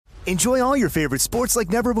Enjoy all your favorite sports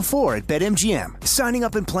like never before at BetMGM. Signing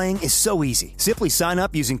up and playing is so easy. Simply sign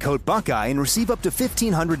up using code Buckeye and receive up to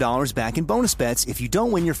 $1,500 back in bonus bets if you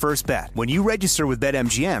don't win your first bet. When you register with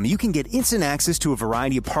BetMGM, you can get instant access to a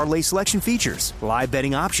variety of parlay selection features, live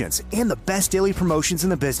betting options, and the best daily promotions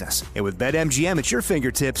in the business. And with BetMGM at your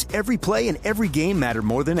fingertips, every play and every game matter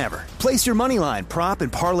more than ever. Place your moneyline, prop,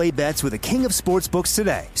 and parlay bets with the king of sportsbooks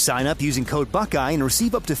today. Sign up using code Buckeye and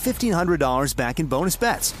receive up to $1,500 back in bonus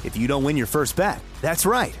bets if you don't win your first bet. That's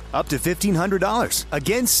right, up to $1,500.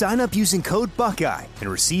 Again, sign up using code Buckeye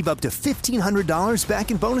and receive up to $1,500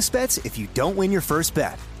 back in bonus bets if you don't win your first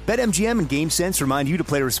bet. BetMGM and GameSense remind you to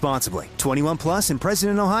play responsibly. 21 plus and present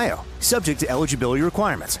in Ohio. Subject to eligibility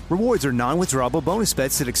requirements. Rewards are non-withdrawable bonus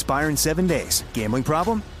bets that expire in 7 days. Gambling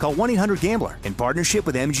problem? Call 1-800-GAMBLER in partnership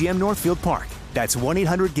with MGM Northfield Park. That's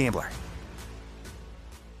 1-800-GAMBLER.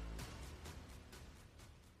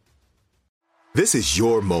 This is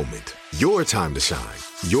your moment, your time to shine,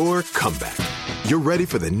 your comeback. You're ready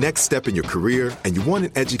for the next step in your career, and you want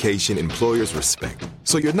an education employers respect.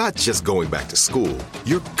 So you're not just going back to school,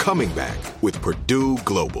 you're coming back with Purdue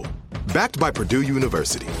Global. Backed by Purdue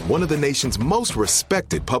University, one of the nation's most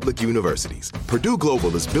respected public universities, Purdue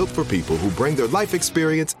Global is built for people who bring their life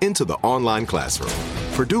experience into the online classroom.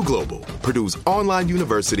 Purdue Global, Purdue's online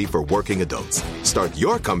university for working adults. Start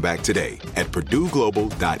your comeback today at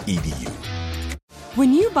purdueglobal.edu.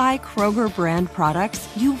 When you buy Kroger brand products,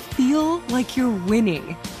 you feel like you're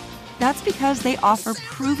winning. That's because they offer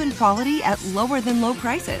proven quality at lower than low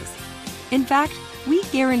prices. In fact, we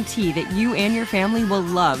guarantee that you and your family will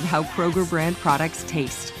love how Kroger brand products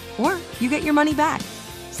taste, or you get your money back.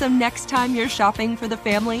 So next time you're shopping for the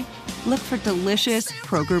family, look for delicious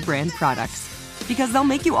Kroger brand products, because they'll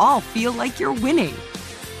make you all feel like you're winning.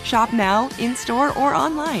 Shop now, in-store, or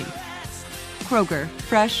online. Kroger,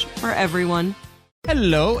 fresh for everyone.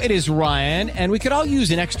 Hello, it is Ryan, and we could all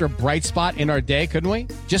use an extra bright spot in our day, couldn't we?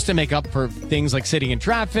 Just to make up for things like sitting in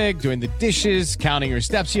traffic, doing the dishes, counting your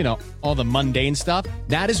steps, you know, all the mundane stuff.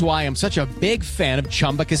 That is why I'm such a big fan of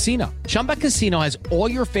Chumba Casino. Chumba Casino has all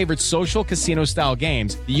your favorite social casino-style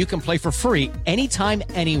games that you can play for free anytime,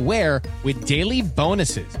 anywhere with daily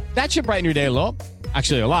bonuses. That should brighten your day a little.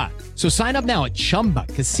 Actually, a lot. So sign up now at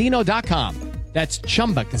ChumbaCasino.com. That's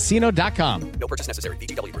ChumbaCasino.com. No purchase necessary.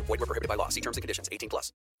 VGW Group. Void where prohibited by law. See terms and conditions. 18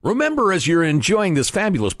 plus. Remember, as you're enjoying this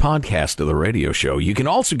fabulous podcast of the radio show, you can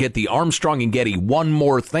also get the Armstrong and Getty One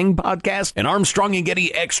More Thing podcast and Armstrong and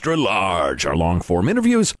Getty Extra Large, our long-form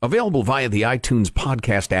interviews, available via the iTunes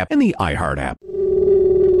podcast app and the iHeart app.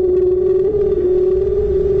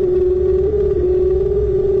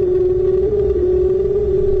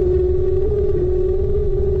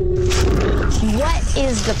 What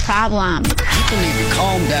is the problem? People need to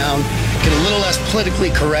calm down, get a little less politically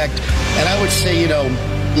correct, and I would say,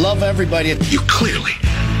 love everybody. You clearly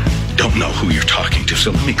don't know who you're talking to,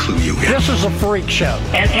 so let me clue you in. This is a freak show,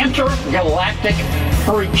 an intergalactic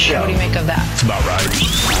freak show. What do you make of that? It's about right.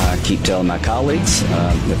 I keep telling my colleagues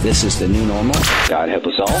that this is the new normal. God help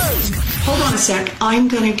us all. Hold on a sec. I'm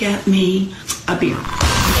going to get me a beer.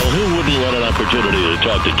 Well, who wouldn't want an opportunity to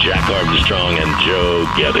talk to Jack Armstrong and Joe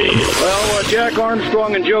Getty? Well, Jack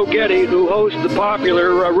Armstrong and Joe Getty, who host the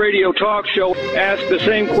popular radio talk show, ask the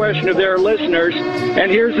same question of their listeners, and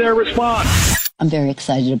here's their response. I'm very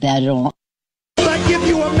excited about it all. I give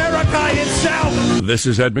you America itself. This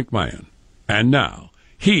is Ed McMahon. And now,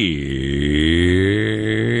 here's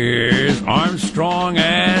Armstrong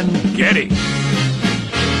and Getty.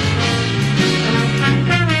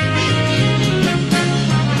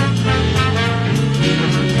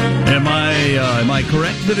 Am I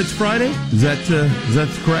correct that it's Friday? Is that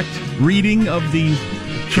correct? Reading of the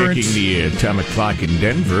current... Checking the atomic clock in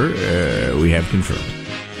Denver, we have confirmed.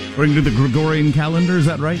 According to the Gregorian calendar, is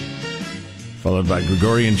that right? Followed by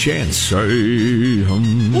Gregorian chants.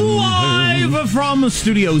 Live from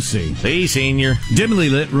Studio C. See, Senior. Dimly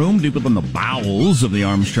lit room deep within the bowels of the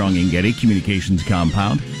Armstrong and Getty Communications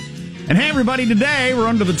compound. And hey, everybody, today we're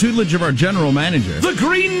under the tutelage of our general manager. The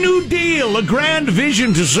Green New Deal, a grand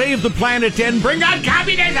vision to save the planet and bring on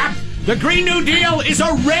communism. The Green New Deal is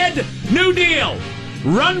a red New Deal.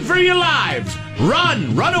 Run for your lives.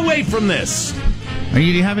 Run away from this. Do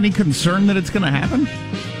you have any concern that it's going to happen?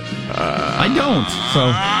 I don't,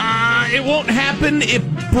 so... It won't happen if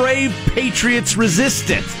brave patriots resist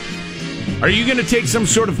it. Are you going to take some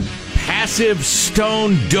sort of passive,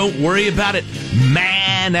 stone, don't worry about it,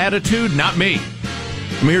 man attitude? Not me.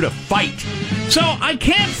 I'm here to fight. So I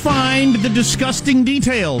can't find the disgusting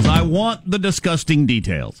details. I want the disgusting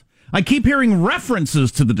details. I keep hearing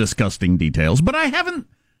references to the disgusting details, but I haven't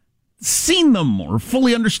seen them or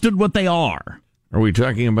fully understood what they are. Are we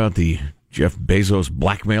talking about the Jeff Bezos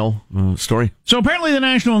blackmail story? So apparently the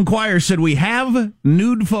National Enquirer said we have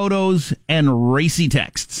nude photos and racy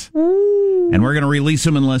texts. And we're going to release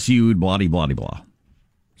them unless you blah-de-blah-de-blah.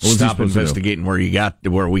 Stop investigating where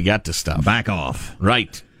we got to stuff. Back off.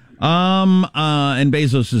 Right. And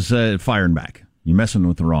Bezos is firing back. You're messing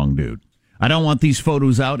with the wrong dude. I don't want these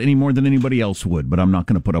photos out any more than anybody else would, but I'm not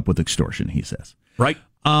going to put up with extortion, he says. Right.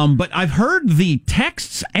 But I've heard the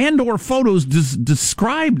texts and or photos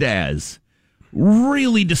described as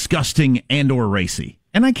really disgusting and or racy.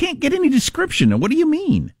 And I can't get any description. What do you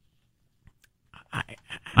mean?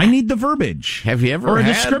 I need the verbiage. Have you ever or a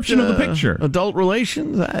had, description of the picture? Adult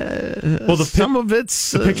relations? Well,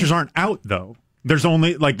 the pictures aren't out though. There's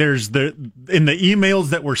only in the emails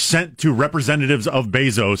that were sent to representatives of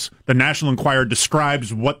Bezos, the National Enquirer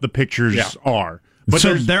describes what the pictures are. But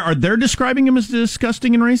so they're describing him as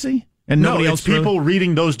disgusting and racy, and nobody else. People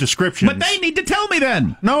reading those descriptions. But they need to tell me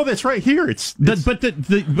then. No, that's right here. It's It's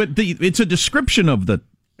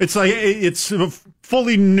like it's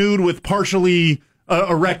fully nude with partially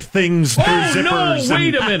erect things through zippers. No,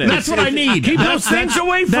 wait a minute. That's what I need. Keep those things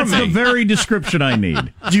away from me. That's the very description I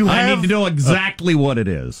need. I need to know exactly what it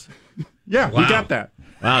is. Yeah, we got that.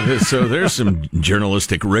 Wow, so there's some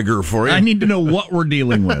journalistic rigor for you. I need to know what we're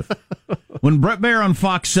dealing with. When Brett Baer on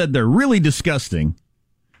Fox said they're really disgusting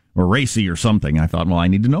or racy or something, I thought, well, I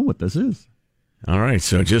need to know what this is. All right,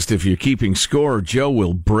 so just if you're keeping score, Joe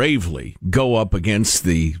will bravely go up against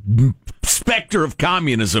the specter of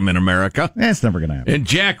communism in America. That's never going to happen. And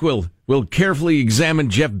Jack will carefully examine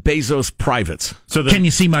Jeff Bezos' privates. Can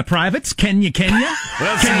you see my privates? Can you? Can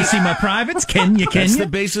you see my privates? Can you? That's the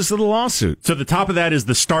basis of the lawsuit. So the top of that is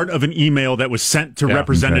the start of an email that was sent to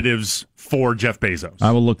representatives for Jeff Bezos.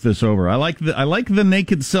 I will look this over. I like the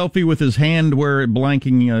naked selfie with his hand where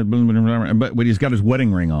blanking, but he's got his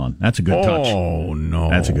wedding ring on. That's a good touch. Oh no,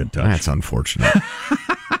 that's a good touch. That's unfortunate.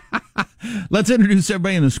 Let's introduce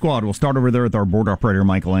everybody in the squad. We'll start over there with our board operator,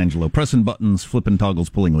 Michelangelo. Pressing buttons, flipping toggles,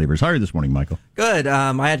 pulling levers. How are you this morning, Michael? Good.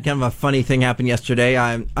 I had kind of a funny thing happen yesterday.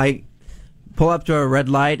 I pull up to a red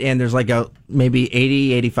light, and there's like a maybe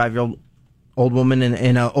 80, 85-year-old old woman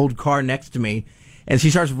in an old car next to me. And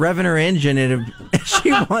she starts revving her engine, and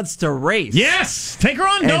she wants to race. Yes! Take her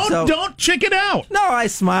on. Don't chicken out. No, I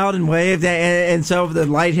smiled and waved, and so the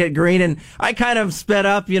light hit green, and I kind of sped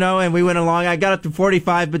up, and we went along. I got up to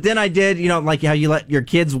 45, but then I did, like how you let your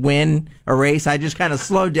kids win a race. I just kind of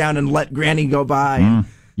slowed down and let Granny go by.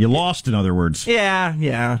 You lost, in other words.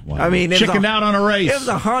 Yeah. Wow. I mean, chickened out on a race. It was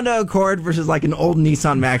a Honda Accord versus like an old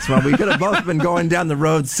Nissan Maxima. We could have both been going down the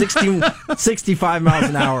road 65 miles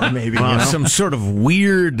an hour, maybe. Wow, some sort of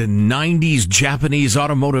weird 90s Japanese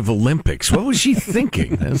automotive Olympics. What was she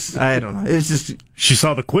thinking? I don't know. It's just... She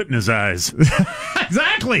saw the quit in his eyes.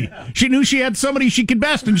 Exactly. She knew she had somebody she could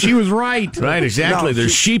best, and she was right. Right, exactly.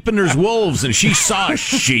 There's sheep and there's wolves, and she saw a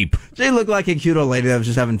sheep. She looked like a cute old lady that was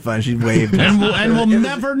just having fun. She waved. And we'll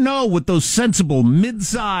never know what those sensible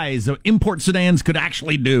mid-size import sedans could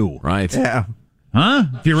actually do. Right. Yeah. Huh?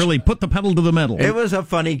 If you really put the pedal to the metal. It was a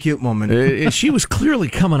funny, cute moment. She was clearly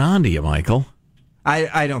coming on to you, Michael.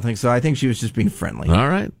 I don't think so. I think she was just being friendly. All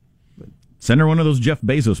right. Send her one of those Jeff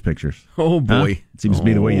Bezos pictures. Oh, boy. Huh? It seems to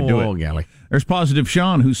be the way you do it. Oh, golly. There's Positive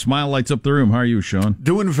Sean, whose smile lights up the room. How are you, Sean?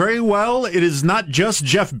 Doing very well. It is not just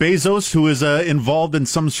Jeff Bezos who is involved in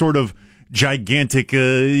some sort of gigantic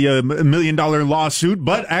 $1 million lawsuit,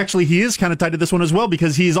 but actually he is kind of tied to this one as well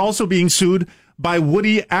because he's also being sued by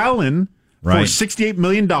Woody Allen for $68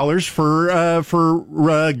 million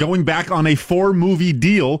for going back on a 4-movie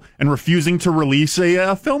deal and refusing to release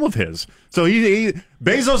a film of his. So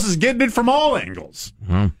Bezos is getting it from all angles.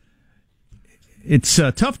 Mm-hmm. It's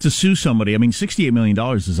tough to sue somebody. I mean, $68 million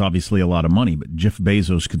is obviously a lot of money, but Jeff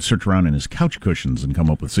Bezos could search around in his couch cushions and come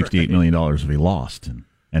up with $68 million if he lost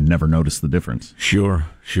and never notice the difference. Sure.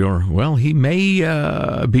 Well, he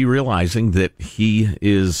may be realizing that he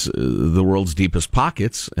is the world's deepest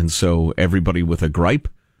pockets, and so everybody with a gripe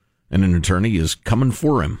and an attorney is coming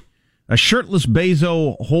for him. A shirtless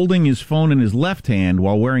Bezos holding his phone in his left hand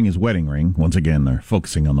while wearing his wedding ring. Once again, they're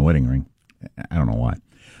focusing on the wedding ring. I don't know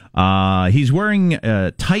why. He's wearing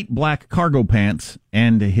tight black cargo pants,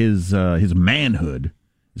 and his manhood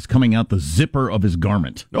is coming out the zipper of his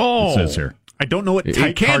garment. Oh, it says here. I don't know what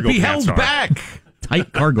tight cargo pants are. It can't be held back.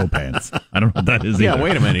 Tight cargo pants. I don't know what that is either. Yeah,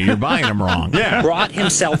 wait a minute. You're buying them wrong. Yeah. Brought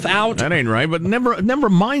himself out. That ain't right, but never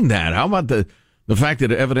mind that. How about the fact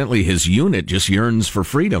that evidently his unit just yearns for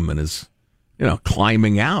freedom and is,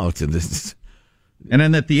 climbing out. And this And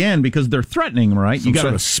then at the end, because they're threatening, right? You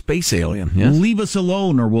got a space alien. Yes. Leave us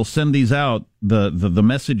alone, or we'll send these out. The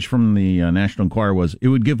message from the National Enquirer was, it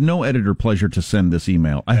would give no editor pleasure to send this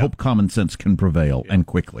email. I hope common sense can prevail, and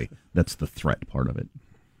quickly. That's the threat part of it.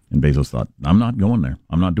 And Bezos thought, I'm not going there.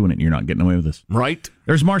 I'm not doing it. You're not getting away with this. Right.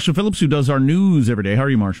 There's Marshall Phillips, who does our news every day. How are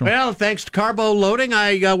you, Marshall? Well, thanks to Carbo Loading,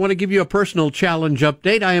 I want to give you a personal challenge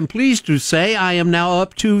update. I am pleased to say I am now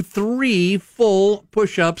up to 3 full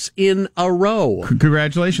push-ups in a row.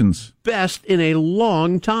 Congratulations. Best in a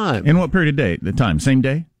long time. In what period of time? Same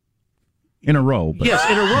day? In a row. But. Yes,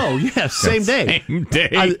 in a row. Yes, same day. Same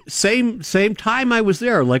day. Same time I was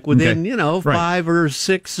there, like within, 5 or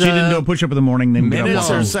 6. So you didn't do a push-up in the morning, then minutes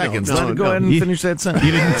or seconds. Go ahead and finish that sentence.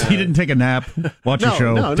 You didn't take a nap, watch a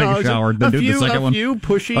show, take a shower, then do the second one? A few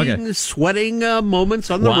pushing, sweating moments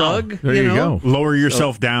on the rug. There you go. Lower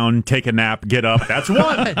yourself down, take a nap, get up. That's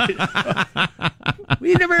one.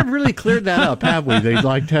 We never really cleared that up, have we? They'd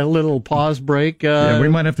like to have a little pause break. We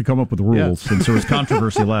might have to come up with rules since there was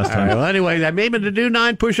controversy last time. Well, anyway, I'm aiming to do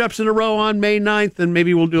 9 push-ups in a row on May 9th, and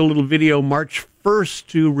maybe we'll do a little video March 1st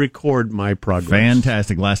to record my progress.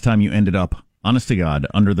 Fantastic. Last time you ended up, honest to God,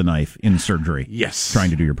 under the knife in surgery. Yes.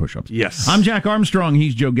 Trying to do your push-ups. Yes. I'm Jack Armstrong.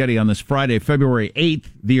 He's Joe Getty on this Friday, February 8th,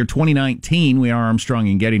 the year 2019. We are Armstrong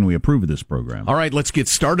and Getty, and we approve of this program. All right, let's get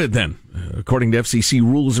started then. According to FCC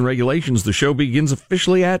rules and regulations, the show begins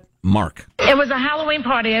officially at Mark. It was a Halloween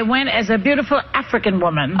party. I went as a beautiful African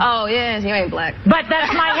woman. Oh, yes, you ain't black. But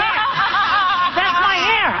that's my hair. That's my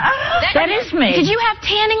hair. That is me. Did you have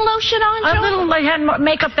tanning lotion on, a little. I had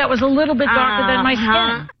makeup that was a little bit darker than my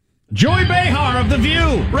skin. Joy Behar of The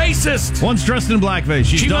View. Racist. Once dressed in blackface.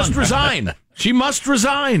 She must resign. She must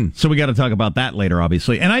resign. So we got to talk about that later,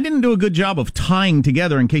 obviously. And I didn't do a good job of tying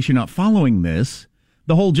together, in case you're not following this,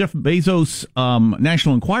 the whole Jeff Bezos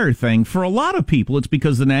National Enquirer thing. For a lot of people, it's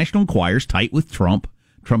because the National Enquirer's tight with Trump.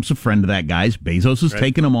 Trump's a friend of that guy's. Bezos is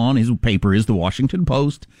taking him on. His paper is the Washington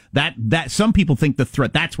Post. That some people think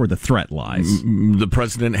that's where the threat lies. The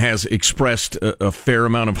president has expressed a fair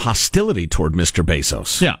amount of hostility toward Mr.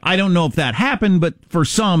 Bezos. Yeah, I don't know if that happened, but for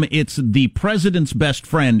some, it's the president's best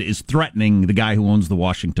friend is threatening the guy who owns the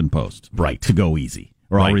Washington Post. Right. To go easy.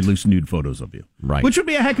 Or I'll release nude photos of you. Right. Which would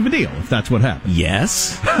be a heck of a deal if that's what happened.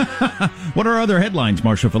 Yes. What are other headlines,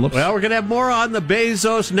 Marshall Phillips? Well, we're going to have more on the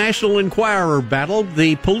Bezos National Enquirer battle.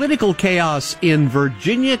 The political chaos in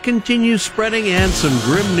Virginia continues spreading, and some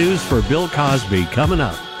grim news for Bill Cosby coming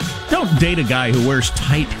up. Don't date a guy who wears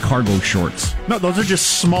tight cargo shorts. No, those are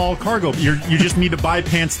just small cargo. You just need to buy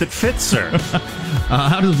pants that fit, sir.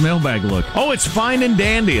 How does mailbag look? Oh, it's fine and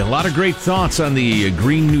dandy. A lot of great thoughts on the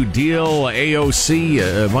Green New Deal, AOC,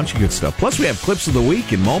 a bunch of good stuff. Plus, we have clips of the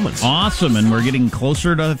week in moments. Awesome, and we're getting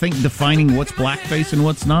closer to, I think, defining what's blackface and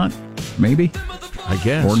what's not. Maybe. I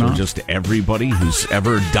guess. Or not. Just everybody who's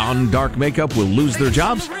ever donned dark makeup will lose their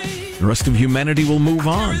jobs. The rest of humanity will move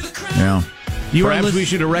on. Yeah. Perhaps we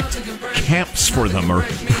should erect camps for them or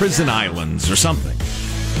prison islands or something.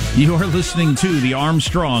 You are listening to the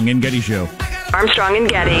Armstrong and Getty Show. Armstrong and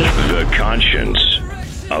Getty. The conscience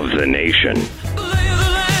of the nation.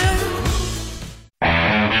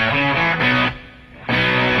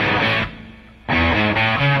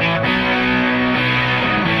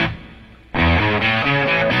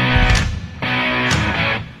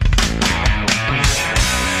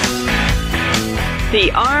 The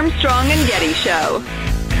Armstrong and Getty Show.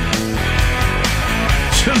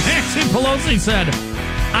 So Nancy Pelosi said,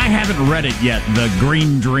 I haven't read it yet, the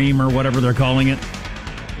Green Dream or whatever they're calling it,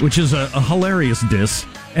 which is a hilarious diss.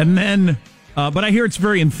 And then, but I hear it's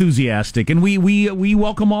very enthusiastic, and we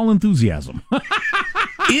welcome all enthusiasm.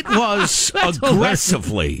 It was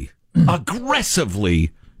aggressively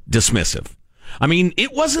dismissive. I mean,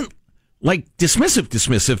 it wasn't like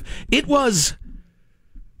dismissive. It was,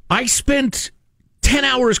 I spent 10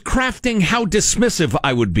 hours crafting how dismissive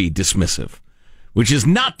I would be dismissive, which is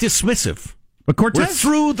not dismissive. But Cortez, we're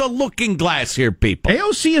through the looking glass here, people.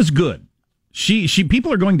 AOC is good. She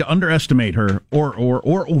people are going to underestimate her or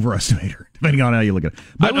overestimate her, depending on how you look at it.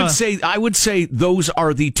 But, I would say those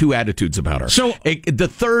are the two attitudes about her. So the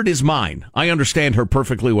third is mine. I understand her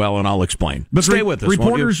perfectly well, and I'll explain. But stay with us.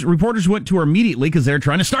 Reporters went to her immediately because they're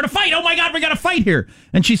trying to start a fight. Oh my God, we got a fight here!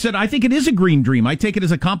 And she said, "I think it is a green dream. I take it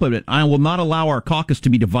as a compliment. I will not allow our caucus to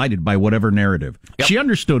be divided by whatever narrative." Yep. She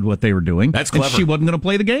understood what they were doing. That's clever. And she wasn't going to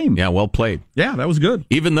play the game. Yeah, well played. Yeah, that was good.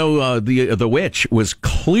 Even though the witch was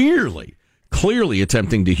clearly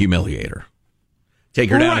attempting to humiliate her, take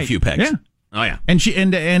her down a few pegs. Yeah. Oh yeah, and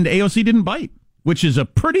AOC didn't bite, which is a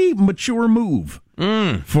pretty mature move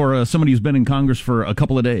for somebody who's been in Congress for a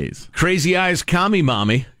couple of days. Crazy eyes, commie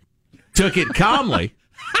mommy took it calmly.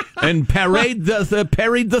 and parried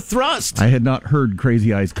the thrust. I had not heard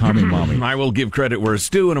Crazy Eyes Kami Mommy. I will give credit where it's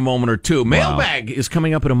due in a moment or two. Mailbag is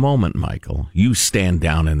coming up in a moment, Michael. You stand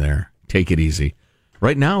down in there. Take it easy.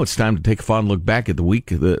 Right now, it's time to take a fond look back at the week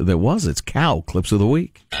that was. It's Cow Clips of the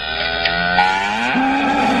Week.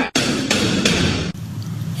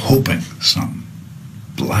 Hoping some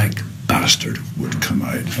black bastard would come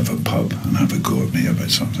out of a pub and have a go at me about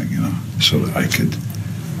something, so that I could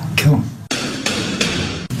kill him.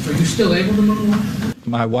 Are you still able to move on?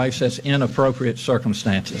 My wife says inappropriate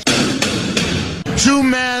circumstances. Two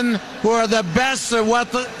men who are the best at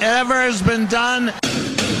what ever has been done.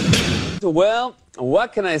 Well,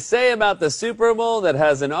 what can I say about the Super Bowl that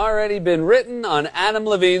hasn't already been written on Adam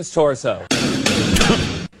Levine's torso?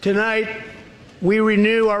 Tonight, we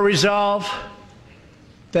renew our resolve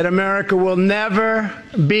that America will never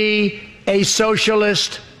be a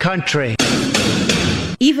socialist country.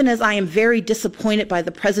 Even as I am very disappointed by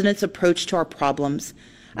the president's approach to our problems,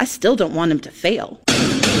 I still don't want him to fail.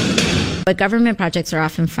 But government projects are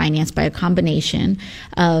often financed by a combination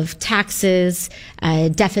of taxes,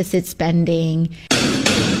 deficit spending.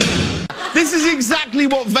 This is exactly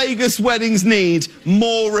what Vegas weddings need,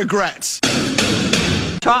 more regrets.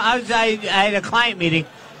 I had a client meeting,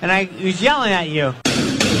 and I was yelling at you.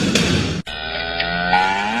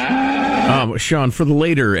 Sean, for the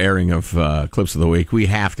later airing of Clips of the Week, we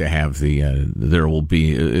have to have the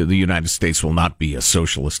United States will not be a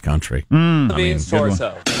socialist country. Levine's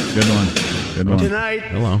torso. Good one. Tonight,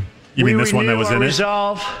 Hello. You mean this one that was in it?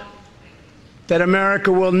 Resolve that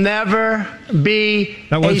America will never be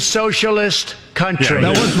a socialist country.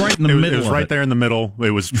 That was right in the middle. It was right there in the middle.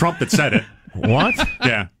 It was Trump that said it. What?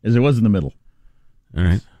 Yeah. As it was in the middle. All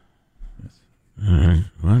right.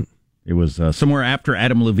 What? It was somewhere after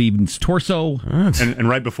Adam Levine's torso. And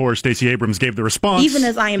right before Stacey Abrams gave the response. Even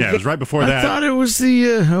as I am... Yeah, it was right before that. I thought it was the...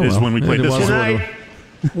 is when we played this one. Tonight,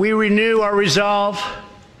 we renew our resolve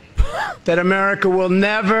that America will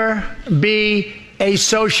never be a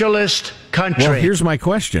socialist country. Well, here's my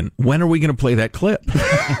question. When are we going to play that clip?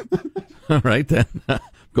 All right, then.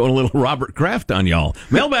 Going a little Robert Kraft on y'all.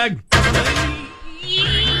 Mailbag.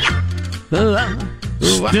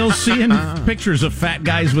 Still seeing pictures of fat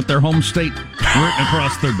guys with their home state written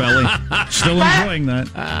across their belly. Still enjoying that.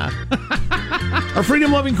 Our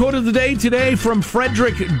freedom-loving quote of the day today from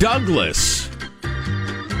Frederick Douglass.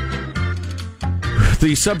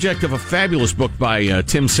 The subject of a fabulous book by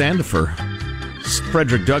Tim Sandifer.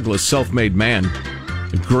 Frederick Douglass, Self-Made Man.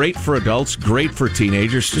 Great for adults, great for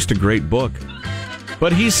teenagers, just a great book.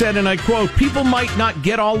 But he said, and I quote, "People might not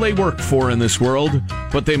get all they work for in this world,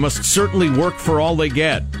 but they must certainly work for all they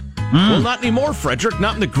get." Well, not anymore, Frederick.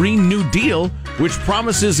 Not in the Green New Deal, which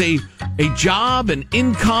promises a job and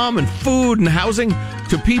income and food and housing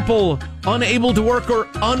to people unable to work or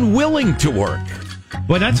unwilling to work.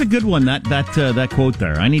 Boy, that's a good one, that quote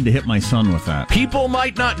there. I need to hit my son with that. People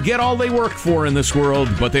might not get all they work for in this world,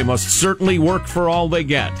 but they must certainly work for all they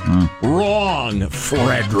get. Wrong,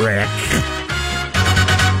 Frederick.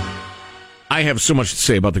 I have so much to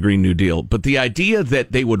say about the Green New Deal, but the idea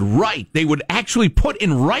that they would actually put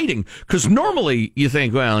in writing, because normally you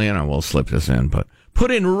think, well, we'll slip this in, but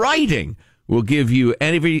put in writing will give you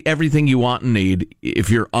everything you want and need if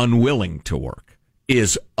you're unwilling to work,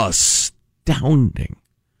 is astounding.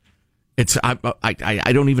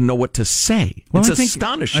 I don't even know what to say. Well, it's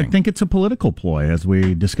astonishing. I think it's a political ploy, as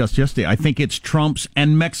we discussed yesterday. I think it's Trump's,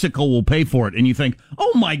 and Mexico will pay for it. And you think,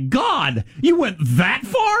 oh my God, you went that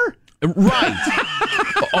far? Right.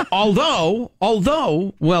 although,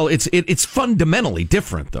 well, it's fundamentally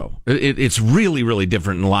different, though. It's really, really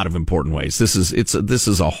different in a lot of important ways. This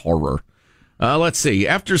is a horror. Let's see.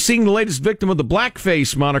 After seeing the latest victim of the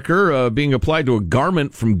blackface moniker being applied to a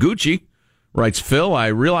garment from Gucci, writes Phil, I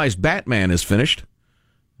realized Batman is finished.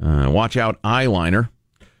 Watch out, eyeliner.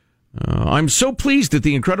 I'm so pleased at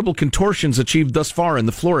the incredible contortions achieved thus far in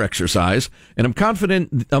the floor exercise, and I'm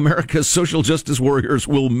confident America's social justice warriors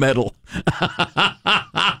will medal.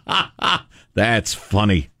 That's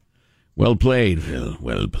funny. Well played, Phil.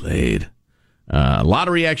 Well played. A lot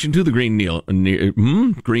of reaction to the Green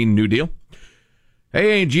New Deal.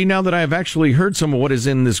 Hey, Angie, now that I have actually heard some of what is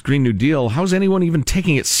in this Green New Deal, how's anyone even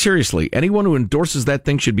taking it seriously? Anyone who endorses that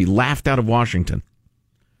thing should be laughed out of Washington.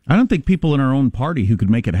 I don't think people in our own party who could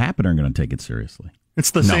make it happen are going to take it seriously. It's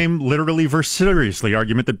the same literally versus seriously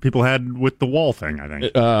argument that people had with the wall thing, I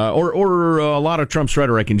think. Or a lot of Trump's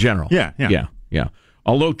rhetoric in general. Yeah.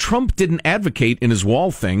 Although Trump didn't advocate in his wall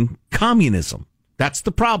thing communism. That's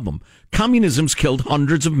the problem. Communism's killed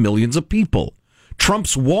hundreds of millions of people.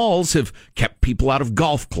 Trump's walls have kept people out of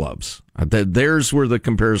golf clubs. There's where the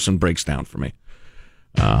comparison breaks down for me.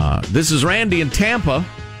 This is Randy in Tampa.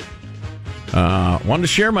 Wanted to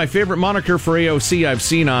share my favorite moniker for AOC I've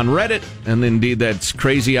seen on Reddit, and indeed that's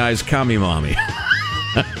Crazy Eyes Kami Mommy.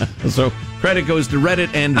 So credit goes to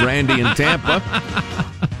Reddit and Randy in Tampa.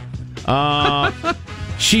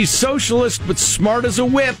 She's socialist but smart as a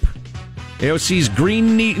whip. AOC's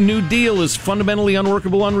Green New Deal is fundamentally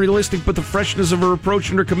unworkable, unrealistic, but the freshness of her approach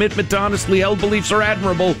and her commitment to honestly held beliefs are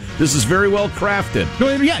admirable. This is very well crafted.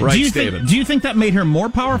 Yeah. Writes David. Do you think that made her more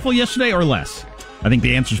powerful yesterday or less? I think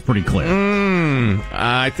the answer's pretty clear.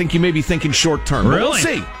 I think you may be thinking short term. Really? We'll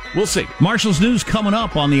see. We'll see. Marshall's News coming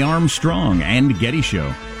up on the Armstrong and Getty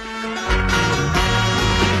Show.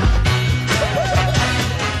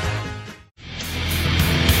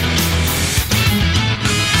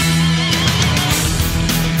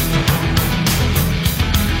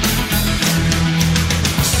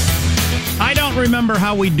 Remember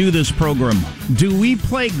how we do this program. Do we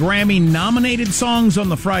play Grammy-nominated songs on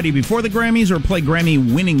the Friday before the Grammys or play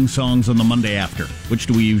Grammy-winning songs on the Monday after? Which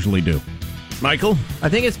do we usually do? Michael? I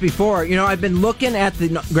think it's before. You know, I've been looking at the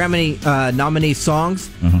Grammy nominee songs.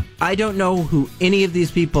 I don't know who any of these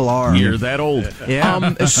people are. You're that old. Yeah.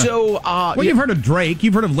 Well, you've heard of Drake.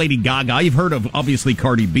 You've heard of Lady Gaga. You've heard of, obviously,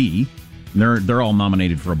 Cardi B. They're all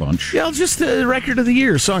nominated for a bunch. Yeah, just the record of the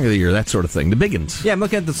year, song of the year, that sort of thing. The biggins. Yeah, I'm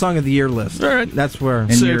looking at the song of the year list. All right. That's where.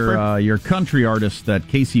 And your country artist, that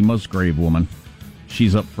Casey Musgrave woman,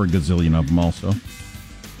 she's up for a gazillion of them also.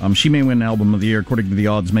 She may win Album of the Year, according to the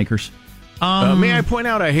odds makers. May I point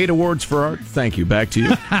out I hate awards for art? Thank you. Back to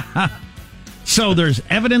you. So there's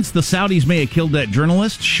evidence the Saudis may have killed that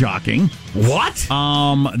journalist. Shocking. What?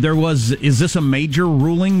 Is this a major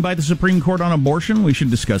ruling by the Supreme Court on abortion? We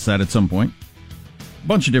should discuss that at some point.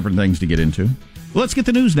 Bunch of different things to get into. Let's get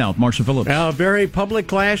the news now with Marshall Phillips. A very public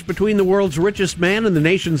clash between the world's richest man and the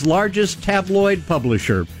nation's largest tabloid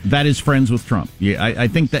publisher. That is friends with Trump. Yeah, I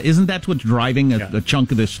think that isn't that what's driving a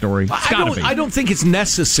chunk of this story. I don't think it's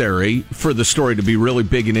necessary for the story to be really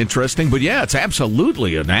big and interesting, but yeah, it's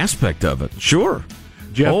absolutely an aspect of it. Sure.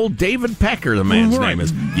 Old David Pecker, the man's name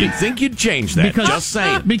is. You'd think you'd change that. Just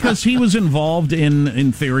saying. Because he was involved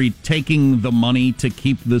in theory, taking the money to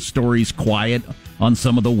keep the stories quiet on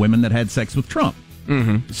some of the women that had sex with Trump.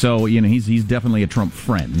 Mm-hmm. So, he's definitely a Trump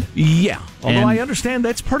friend. Yeah. Although I understand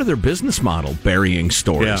that's part of their business model, burying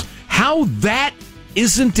stories. Yeah. How that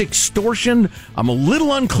isn't extortion, I'm a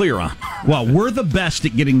little unclear on. Well, we're the best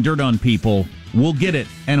at getting dirt on people. We'll get it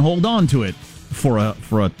and hold on to it for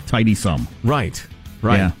a tidy sum. Right.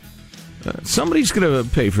 Yeah. Somebody's going to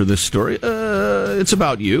pay for this story. It's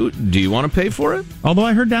about you. Do you want to pay for it? Although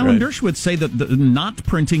I heard Alan Dershowitz say that the not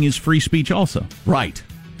printing is free speech also. Right.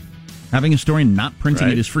 Having a story and not printing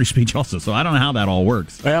it is free speech also. So I don't know how that all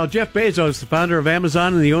works. Well, Jeff Bezos, the founder of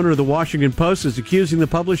Amazon and the owner of the Washington Post, is accusing the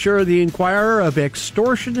publisher of the Inquirer of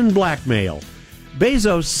extortion and blackmail.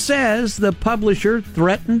 Bezos says the publisher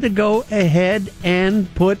threatened to go ahead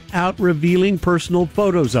and put out revealing personal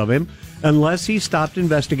photos of him unless he stopped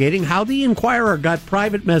investigating how the Inquirer got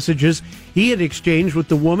private messages he had exchanged with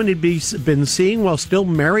the woman he'd been seeing while still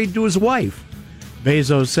married to his wife.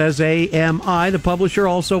 Bezos says AMI, the publisher,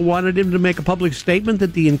 also wanted him to make a public statement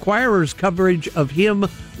that the Inquirer's coverage of him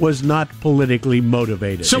was not politically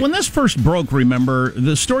motivated. So when this first broke, remember,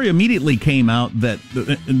 the story immediately came out that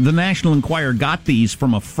the National Enquirer got these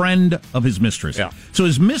from a friend of his mistress. Yeah. So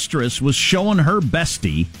his mistress was showing her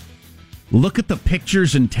bestie, look at the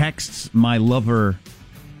pictures and texts my lover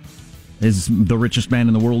is the richest man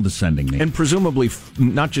in the world is sending me. And presumably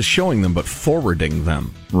not just showing them, but forwarding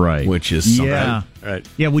them. Right. Which is something. Yeah. Right.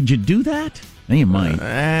 Yeah, would you do that? You might.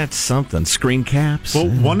 That's something. Screen caps. Well,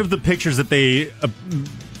 one of the pictures that they,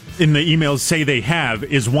 in the emails, say they have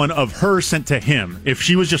is one of her sent to him. If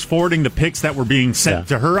she was just forwarding the pics that were being sent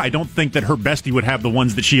to her, I don't think that her bestie would have the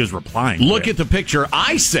ones that she is replying Look at the picture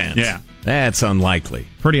I sent. Yeah. That's unlikely.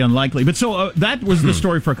 Pretty unlikely. But so that was the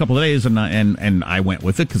story for a couple of days, and I went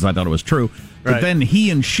with it because I thought it was true. But then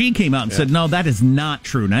he and she came out and said, no, that is not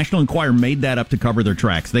true. National Enquirer made that up to cover their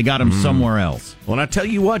tracks. They got him somewhere else. Well, and I tell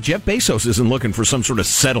you what, Jeff Bezos isn't looking for some sort of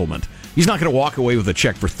settlement. He's not going to walk away with a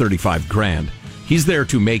check for $35,000. He's there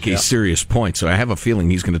to make a serious point, so I have a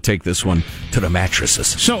feeling he's going to take this one to the mattresses.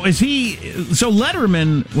 So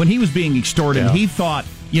Letterman, when he was being extorted, he thought,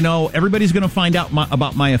 everybody's going to find out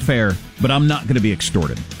about my affair, but I'm not going to be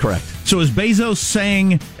extorted. Correct. So is Bezos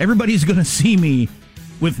saying everybody's going to see me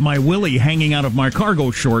with my willy hanging out of my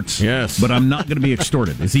cargo shorts? Yes. But I'm not going to be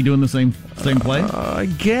extorted. Is he doing the same play? I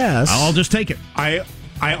guess. I'll just take it.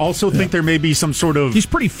 I also think there may be some sort of... He's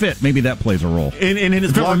pretty fit. Maybe that plays a role. In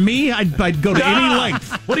his if it blog... were me, I'd go to any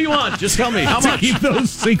length. What do you want? Just tell me. How to much? keep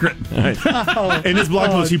those secret. In his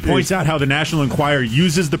blog post, he points out how the National Enquirer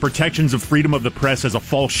uses the protections of freedom of the press as a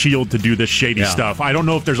false shield to do this shady stuff. I don't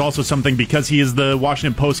know if there's also something, because he is the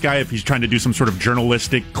Washington Post guy, if he's trying to do some sort of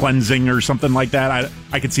journalistic cleansing or something like that.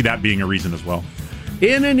 I could see that being a reason as well.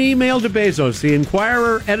 In an email to Bezos, the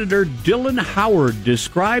Enquirer editor Dylan Howard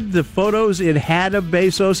described the photos it had of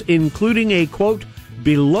Bezos, including a, quote,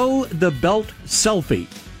 below-the-belt selfie.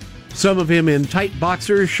 Some of him in tight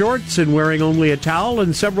boxer shorts and wearing only a towel,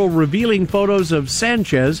 and several revealing photos of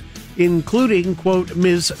Sanchez, including, quote,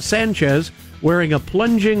 Ms. Sanchez wearing a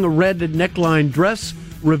plunging red neckline dress,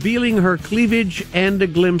 revealing her cleavage and a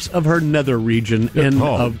glimpse of her nether region, end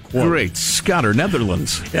of quote. Great. Scott, or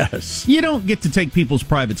Netherlands. Yes. You don't get to take people's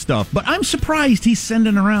private stuff, but I'm surprised he's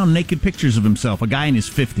sending around naked pictures of himself, a guy in his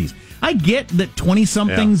 50s. I get that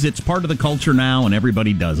 20-somethings, it's part of the culture now, and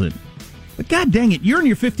everybody does it. But god dang it, you're in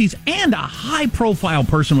your 50s and a high-profile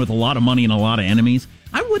person with a lot of money and a lot of enemies.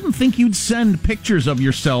 I wouldn't think you'd send pictures of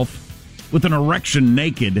yourself with an erection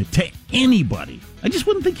naked to anybody. I just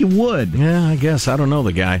wouldn't think you would. Yeah, I guess. I don't know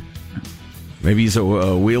the guy. Maybe he's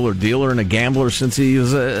a wheeler dealer and a gambler since he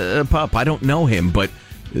was a pup. I don't know him, but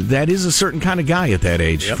that is a certain kind of guy at that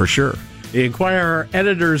age, for sure. The Enquirer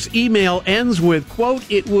editor's email ends with, quote,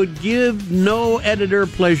 it would give no editor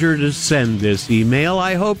pleasure to send this email.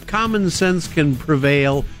 I hope common sense can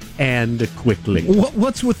prevail, and quickly.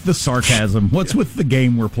 What's with the sarcasm? What's with the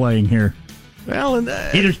game we're playing here? Well,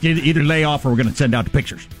 either lay off or we're going to send out the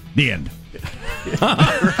pictures. The end.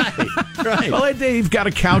 Right. Well, they've got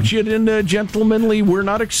to couch it in gentlemanly, we're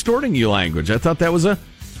not extorting you language. I thought that was a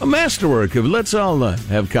masterwork of let's all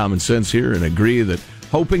have common sense here and agree that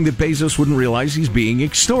hoping that Bezos wouldn't realize he's being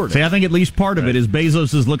extorted. See, I think at least part of it is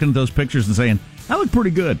Bezos is looking at those pictures and saying, I look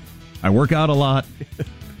pretty good. I work out a lot.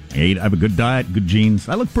 I have a good diet, good genes.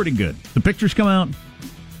 I look pretty good. The pictures come out.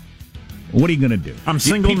 What are you going to do? I'm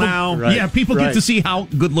single now. Right. Yeah, people get to see how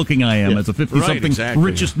good-looking I am as a 50-something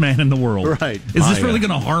richest man in the world. Right. Is this really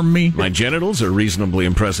going to harm me? My genitals are reasonably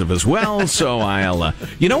impressive as well, so I'll...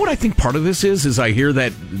 You know what I think part of this is I hear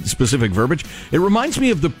that specific verbiage. It reminds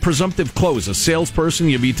me of the presumptive close. A salesperson,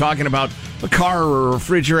 you'd be talking about a car or a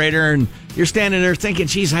refrigerator, and you're standing there thinking,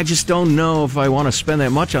 geez, I just don't know if I want to spend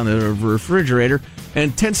that much on the refrigerator.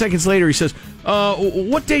 And 10 seconds later, he says,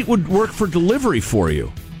 what date would work for delivery for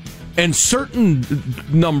you? And certain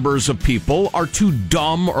numbers of people are too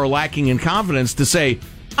dumb or lacking in confidence to say,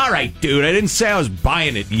 all right, dude, I didn't say I was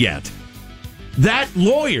buying it yet. That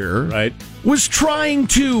lawyer was trying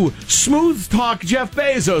to smooth talk Jeff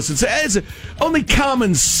Bezos and say, it's only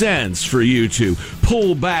common sense for you to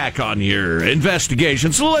pull back on your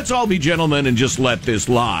investigation. So let's all be gentlemen and just let this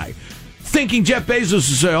lie. Thinking Jeff Bezos would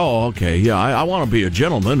say, oh, okay, yeah, I want to be a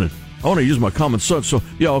gentleman and I want to use my common sense, so,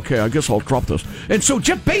 yeah, okay, I guess I'll drop this. And so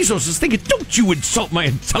Jeff Bezos is thinking, don't you insult my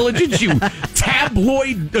intelligence, you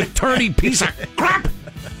tabloid attorney piece of crap!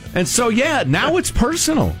 And so, yeah, now it's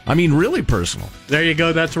personal. I mean, really personal. There you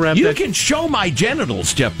go, that's a wrap. You can show my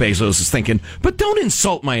genitals, Jeff Bezos is thinking, but don't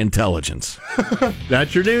insult my intelligence.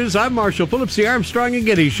 That's your news. I'm Marshall Phillips, the Armstrong and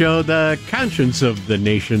Getty Show, the conscience of the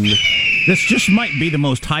nation. This just might be the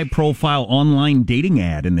most high-profile online dating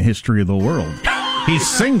ad in the history of the world. He's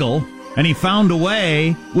single, and he found a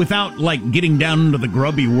way, without, getting down into the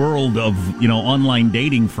grubby world of, online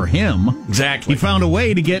dating for him. Exactly. He found a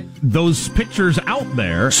way to get those pictures out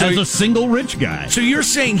there as a single rich guy. So you're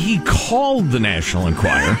saying he called the National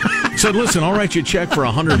Enquirer, said, listen, I'll write you a check for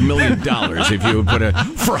 $100 million if you put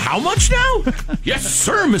for how much now? Yes,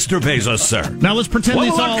 sir, Mr. Bezos, sir. Now let's pretend what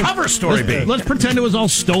it's will all our cover story be? Let's pretend it was all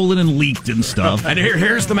stolen and leaked and stuff. And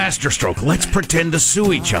here's the masterstroke. Let's pretend to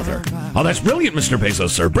sue each other. Oh, that's brilliant, Mr. Bezos,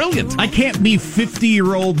 sir. Brilliant. I can't be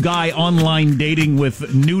 50-year-old guy online dating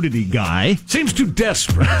with nudity guy. Seems too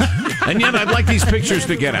desperate. And yet I'd like these pictures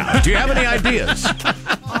to get out. Do you have any ideas?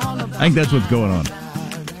 I think that's what's going on.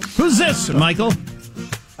 Who's this, Michael?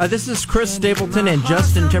 This is Chris Stapleton and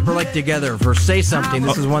Justin Timberlake together for Say Something.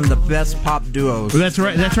 This is one of the best pop duos. Well, that's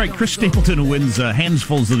right. Chris Stapleton wins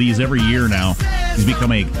handsfuls of these every year now. He's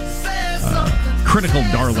become a critical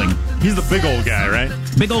darling. He's the big old guy, right?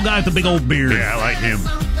 Big old guy with the big old beard. Yeah, I like him.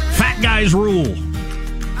 Fat guys rule.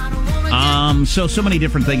 So many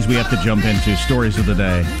different things we have to jump into. Stories of the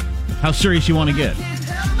day. How serious you want to get?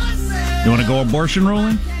 You want to go abortion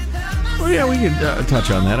ruling? Well, yeah, we can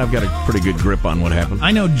touch on that. I've got a pretty good grip on what happened.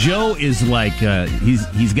 I know Joe is like,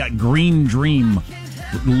 he's got green dream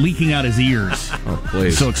leaking out his ears. Oh,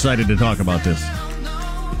 please. So excited to talk about this.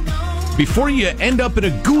 before you end up in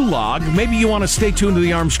a gulag, maybe you want to stay tuned to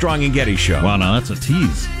the Armstrong and Getty Show. Wow, now that's a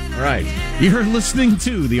tease. All right. You're listening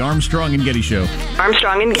to the Armstrong and Getty Show.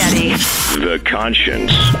 Armstrong and Getty. The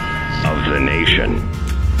conscience of the nation.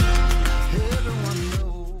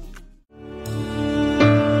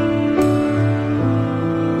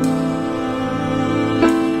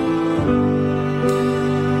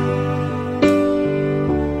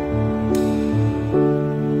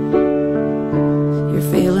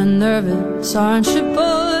 You're feeling nervous, aren't you,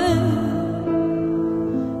 boy?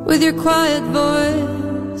 With your quiet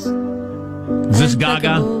voice. Is this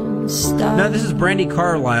Gaga? No, this is Brandy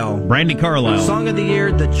Carlisle. Brandy Carlisle. Song of the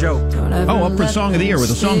Year, The Joke. Oh, up for Song of the Year with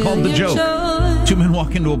a song called The Joke. Two men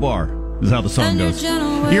walk into a bar. This is how the song goes.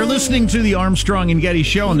 You're listening to the Armstrong and Getty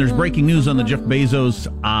Show, and there's breaking news on the Jeff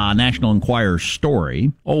Bezos National Enquirer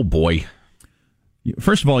story. Oh, boy.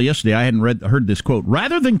 First of all, yesterday I hadn't heard this quote.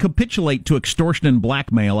 Rather than capitulate to extortion and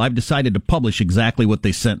blackmail, I've decided to publish exactly what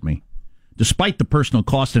they sent me, despite the personal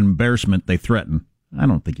cost and embarrassment they threaten. I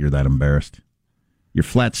don't think you're that embarrassed. You're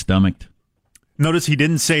flat-stomached. Notice he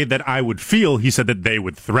didn't say that I would feel. He said that they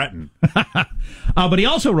would threaten. But he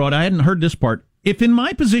also wrote, I hadn't heard this part, if in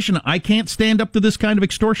my position I can't stand up to this kind of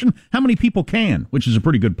extortion, how many people can? Which is a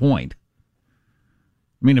pretty good point.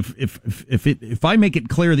 I mean, if I make it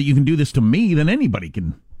clear that you can do this to me, then anybody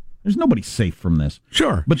can. There's nobody safe from this.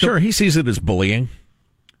 Sure, but he sees it as bullying.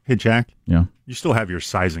 Hey, Jack. Yeah. You still have your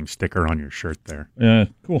sizing sticker on your shirt there. Yeah,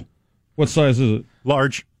 cool. What size is it?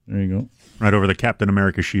 Large. There you go. Right over the Captain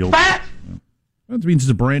America shield. Fat! That means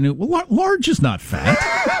it's a brand new. Well, large is not fat.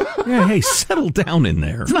 Yeah, hey, settle down in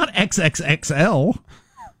there. It's not XXXL.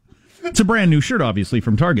 It's a brand new shirt, obviously,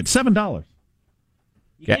 from Target. $7.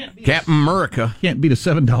 Captain America. Can't beat a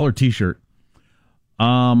 $7 T-shirt.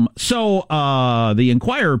 So the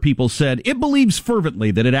Enquirer people said it believes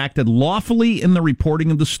fervently that it acted lawfully in the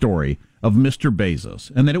reporting of the story of Mr.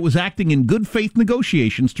 Bezos, and that it was acting in good faith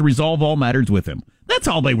negotiations to resolve all matters with him. That's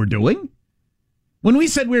all they were doing. When we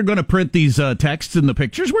said we were going to print these texts and the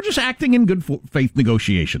pictures, we're just acting in good faith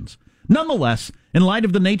negotiations. Nonetheless, in light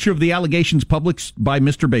of the nature of the allegations published by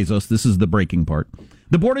Mr. Bezos, this is the breaking part,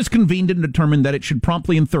 the board has convened and determined that it should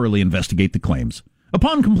promptly and thoroughly investigate the claims.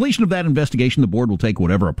 Upon completion of that investigation, the board will take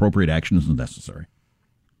whatever appropriate action is necessary.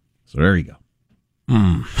 So there you go.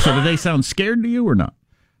 So do they sound scared to you or not?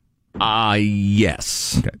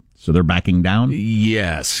 Yes. Okay. So they're backing down?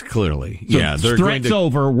 Yes, clearly. So yeah, they're threat's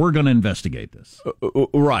over. We're going to investigate this.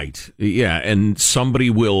 Right. Yeah, and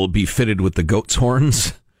somebody will be fitted with the goat's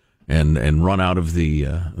horns and run out of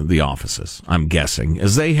the offices, I'm guessing,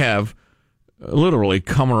 as they have literally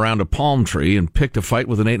come around a palm tree and picked a fight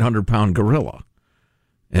with an 800-pound gorilla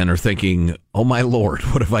and are thinking, oh, my Lord,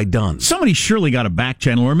 what have I done? Somebody surely got a back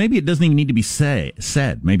channel, or maybe it doesn't even need to be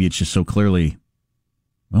said. Maybe it's just so clearly,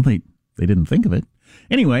 well, they didn't think of it.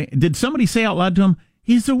 Anyway, did somebody say out loud to him,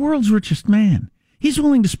 he's the world's richest man. He's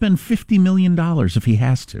willing to spend $50 million if he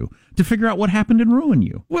has to figure out what happened and ruin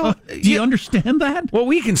you. Well, do you understand that? Well,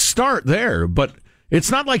 we can start there, but it's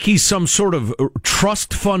not like he's some sort of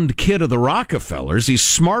trust fund kid of the Rockefellers. He's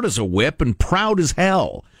smart as a whip and proud as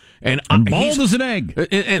hell. And bald as an egg.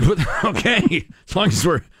 Okay, as long as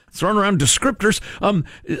we're throwing around descriptors.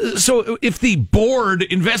 So if the board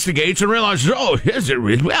investigates and realizes, oh,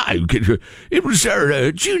 it was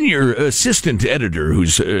our junior assistant editor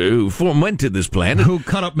who went to this plant. Who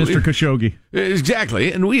cut up Mr. Khashoggi.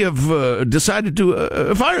 Exactly, and we have decided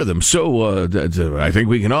to fire them. So I think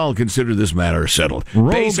we can all consider this matter settled.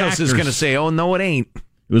 Bezos is going to say, oh, no, it ain't.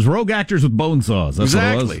 It was rogue actors with bone saws. That's what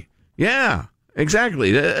it was. Yeah.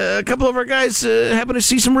 Exactly. A couple of our guys happen to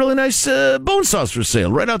see some really nice bone saws for sale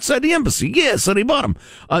right outside the embassy. Yeah, so they bought them.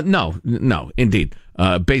 No, indeed.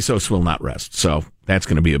 Bezos will not rest. So that's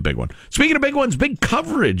going to be a big one. Speaking of big ones, big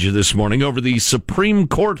coverage this morning over the Supreme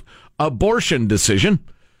Court abortion decision.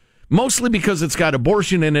 Mostly because it's got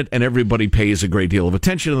abortion in it, and everybody pays a great deal of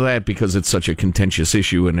attention to that because it's such a contentious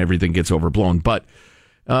issue and everything gets overblown. But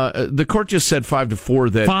the court just said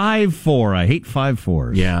 5-4 that 5-4. I hate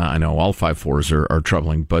 5-4s. Yeah, I know all 5-4s are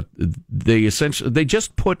troubling, but they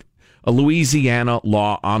just put a Louisiana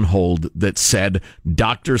law on hold that said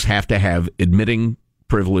doctors have to have admitting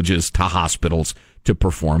privileges to hospitals to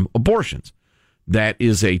perform abortions. That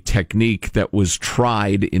is a technique that was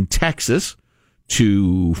tried in Texas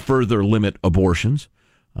to further limit abortions.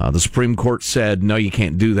 The Supreme Court said no, you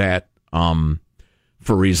can't do that.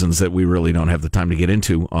 For reasons that we really don't have the time to get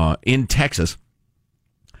into, in Texas.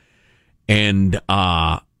 And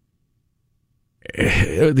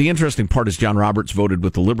The interesting part is John Roberts voted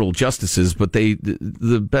with the liberal justices, but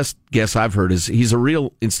the best guess I've heard is he's a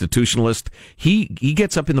real institutionalist. He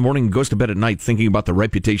gets up in the morning and goes to bed at night thinking about the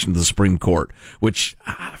reputation of the Supreme Court, which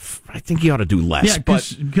I think he ought to do less. Yeah,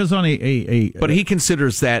 because on but he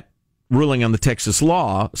considers that ruling on the Texas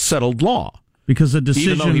law settled law. Because a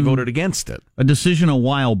decision, even though he voted against it, a decision a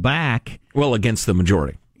while back, well, against the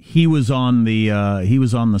majority, he was on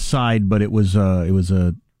the side, but it was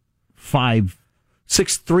a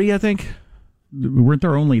 5-6-3, I think. Weren't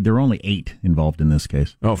there were only 8 involved in this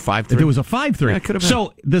case? Oh, 5-3. There was a 5-3. Yeah, could have been.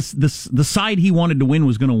 So the side he wanted to win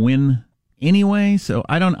was going to win anyway. So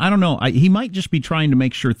I don't know. He might just be trying to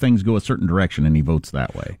make sure things go a certain direction, and he votes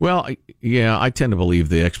that way. Well, yeah, I tend to believe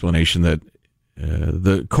the explanation that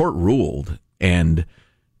the court ruled and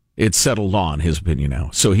it's settled on his opinion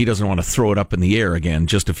now. So he doesn't want to throw it up in the air again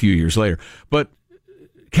just a few years later. But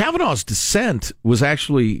Kavanaugh's dissent was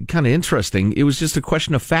actually kind of interesting. It was just a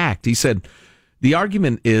question of fact. He said, the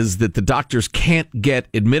argument is that the doctors can't get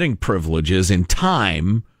admitting privileges in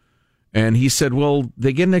time. And he said, well,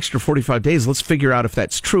 they get an extra 45 days. Let's figure out if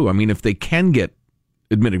that's true. I mean, if they can get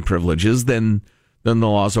admitting privileges, then the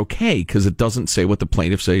law's okay, because it doesn't say what the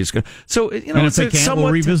plaintiff says is going to. So, and if they can't,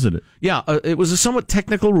 we'll revisit it. Yeah, it was a somewhat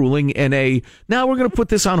technical ruling, and now we're going to put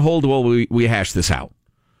this on hold while we hash this out.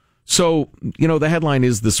 So, the headline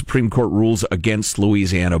is the Supreme Court rules against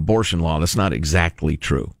Louisiana abortion law. That's not exactly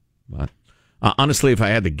true. But honestly, if I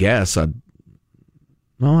had to guess, I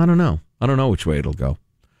don't know. I don't know which way it'll go.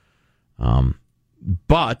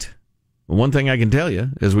 But one thing I can tell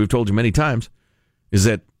you, as we've told you many times, is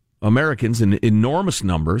that Americans in enormous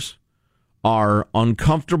numbers are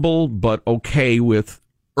uncomfortable but okay with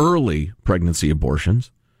early pregnancy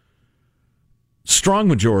abortions. Strong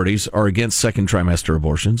majorities are against second trimester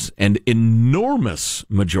abortions, and enormous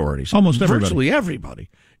majorities, almost everybody, virtually everybody,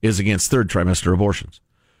 is against third trimester abortions.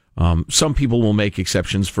 Some people will make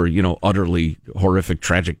exceptions for, utterly horrific,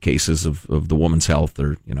 tragic cases of the woman's health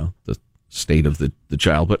or, the state of the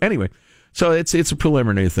child. But anyway, so it's a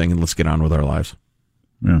preliminary thing, and let's get on with our lives.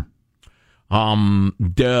 Yeah.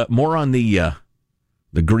 More on the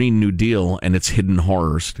Green New Deal and its hidden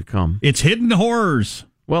horrors to come. It's hidden horrors.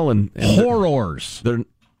 Well, and horrors. They're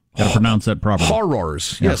got to pronounce that properly.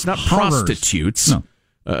 Horrors. Yes, not horrors. Prostitutes. No.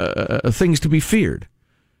 Things to be feared.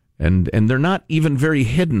 And they're not even very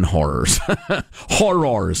hidden horrors.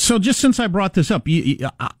 Horrors. So just since I brought this up,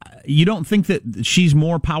 you don't think that she's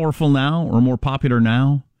more powerful now or more popular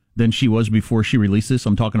now than she was before she released this?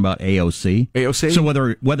 I'm talking about AOC. AOC?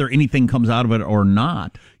 So whether anything comes out of it or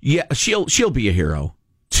not. Yeah, she'll be a hero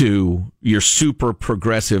to your super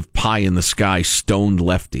progressive pie in the sky stoned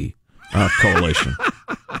lefty coalition.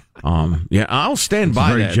 Yeah, I'll stand by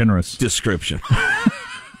very that generous description.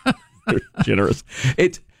 Very generous.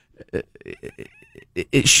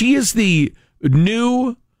 She is the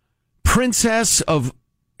new princess of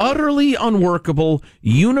utterly unworkable,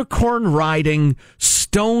 unicorn-riding,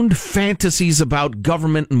 stoned fantasies about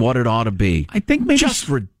government and what it ought to be. I think maybe just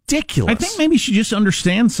ridiculous. I think maybe she just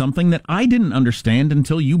understands something that I didn't understand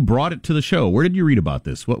until you brought it to the show. Where did you read about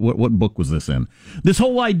this? What book was this in? This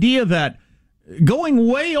whole idea that going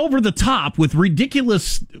way over the top with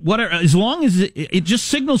ridiculous whatever, as long as it just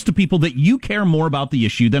signals to people that you care more about the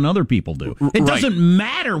issue than other people do. It doesn't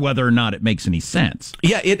matter whether or not it makes any sense.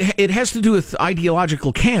 Yeah, it has to do with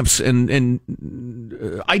ideological camps and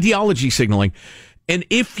ideology signaling. And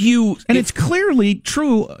it's clearly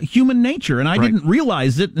true human nature, and I didn't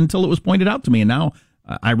realize it until it was pointed out to me, and now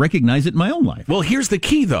I recognize it in my own life. Well, here's the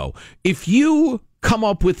key, though. If you come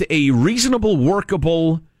up with a reasonable,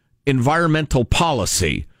 workable environmental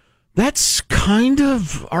policy, that's kind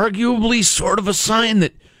of arguably sort of a sign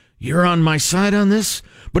that you're on my side on this.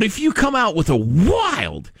 But if you come out with a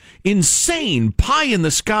wild, insane,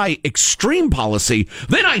 pie-in-the-sky extreme policy,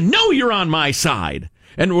 then I know you're on my side.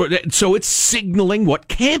 And so it's signaling what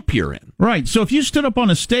camp you're in. Right. So if you stood up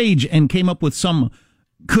on a stage and came up with some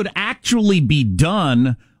could actually be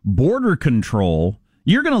done border control,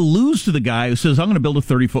 you're going to lose to the guy who says, I'm going to build a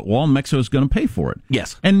 30-foot wall and Mexico's going to pay for it.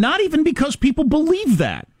 Yes. And not even because people believe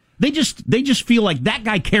that. They just feel like that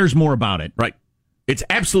guy cares more about it. Right. It's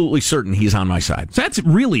absolutely certain he's on my side. So that's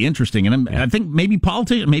really interesting. And I think maybe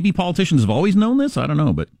politicians have always known this. I don't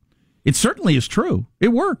know, but it certainly is true. It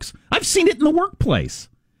works. I've seen it in the workplace.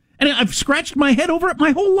 And I've scratched my head over it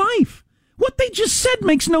my whole life. What they just said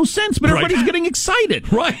makes no sense, but everybody's getting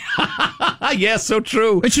excited. Right. Yes, so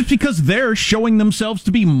true. It's just because they're showing themselves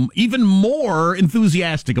to be even more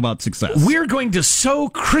enthusiastic about success. We're going to so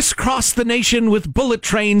crisscross the nation with bullet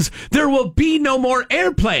trains, there will be no more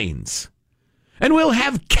airplanes. And we'll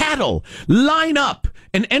have cattle line up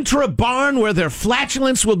and enter a barn where their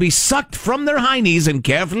flatulence will be sucked from their hiney's and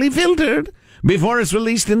carefully filtered before it's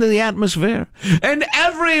released into the atmosphere. And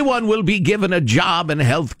everyone will be given a job and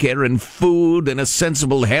health care and food and a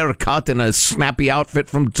sensible haircut and a snappy outfit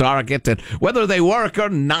from Target, and whether they work or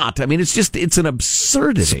not. I mean, it's an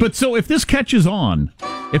absurdity. But so if this catches on,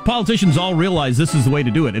 if politicians all realize this is the way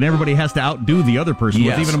to do it, and everybody has to outdo the other person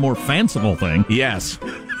with even a more fanciful thing. Yes.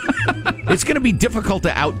 It's going to be difficult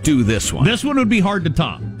to outdo this one. This one would be hard to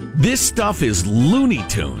top. This stuff is Looney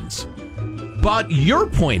Tunes. But your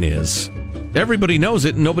point is, everybody knows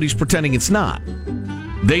it and nobody's pretending it's not.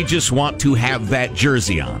 They just want to have that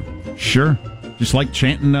jersey on. Sure. Just like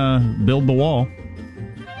chanting Build the Wall.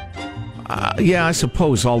 Yeah, I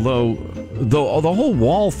suppose, although the whole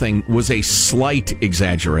wall thing was a slight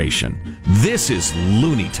exaggeration. This is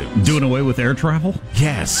Looney Tunes. Doing away with air travel?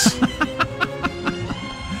 Yes.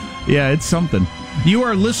 Yeah, it's something. You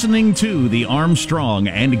are listening to the Armstrong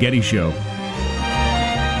and Getty Show.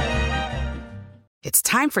 It's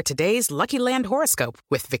time for today's Lucky Land horoscope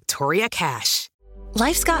with Victoria Cash.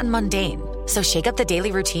 Life's gotten mundane, so shake up the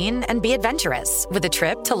daily routine and be adventurous with a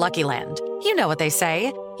trip to Lucky Land. You know what they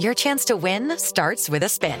say, your chance to win starts with a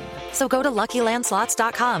spin. So go to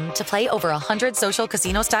LuckyLandSlots.com to play over 100 social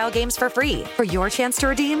casino-style games for free for your chance to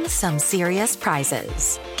redeem some serious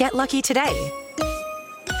prizes. Get lucky today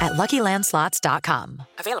at LuckyLandSlots.com.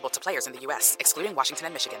 Available to players in the U.S., excluding Washington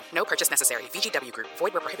and Michigan. No purchase necessary. VGW Group.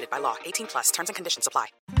 Void where prohibited by law. 18+. Terms and conditions apply.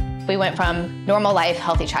 We went from normal life,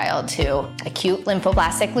 healthy child to acute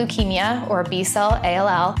lymphoblastic leukemia, or B-cell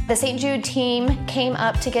ALL. The St. Jude team came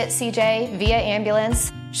up to get CJ via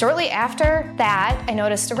ambulance. Shortly after that, I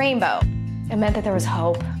noticed a rainbow. It meant that there was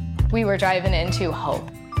hope. We were driving into hope.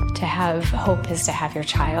 To have hope is to have your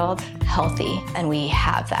child healthy, and we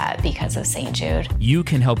have that because of St. Jude. You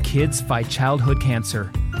can help kids fight childhood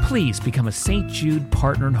cancer. Please become a St. Jude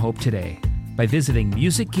Partner in Hope today by visiting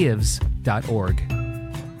musicgives.org.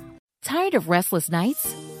 Tired of restless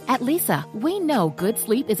nights? At Leesa, we know good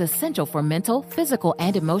sleep is essential for mental, physical,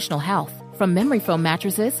 and emotional health. From memory foam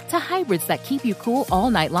mattresses to hybrids that keep you cool all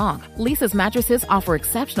night long, Leesa's mattresses offer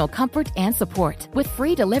exceptional comfort and support with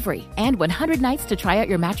free delivery and 100 nights to try out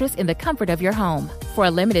your mattress in the comfort of your home. For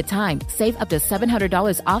a limited time, save up to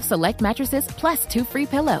 $700 off select mattresses plus 2 free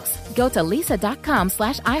pillows. Go to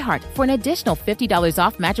Leesa.com/iHeart for an additional $50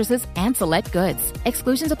 off mattresses and select goods.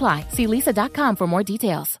 Exclusions apply. See Leesa.com for more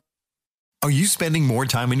details. Are you spending more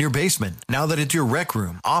time in your basement now that it's your rec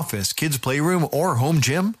room, office, kids' playroom, or home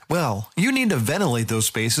gym? Well, you need to ventilate those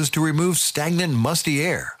spaces to remove stagnant, musty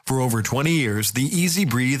air. For over 20 years, the Easy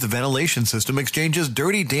Breathe ventilation system exchanges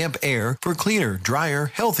dirty, damp air for cleaner, drier,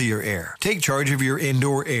 healthier air. Take charge of your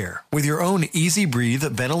indoor air with your own Easy Breathe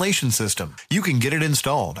ventilation system. You can get it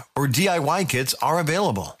installed, or DIY kits are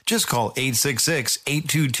available. Just call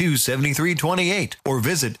 866-822-7328 or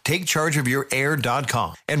visit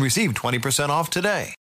takechargeofyourair.com and receive 20% off today.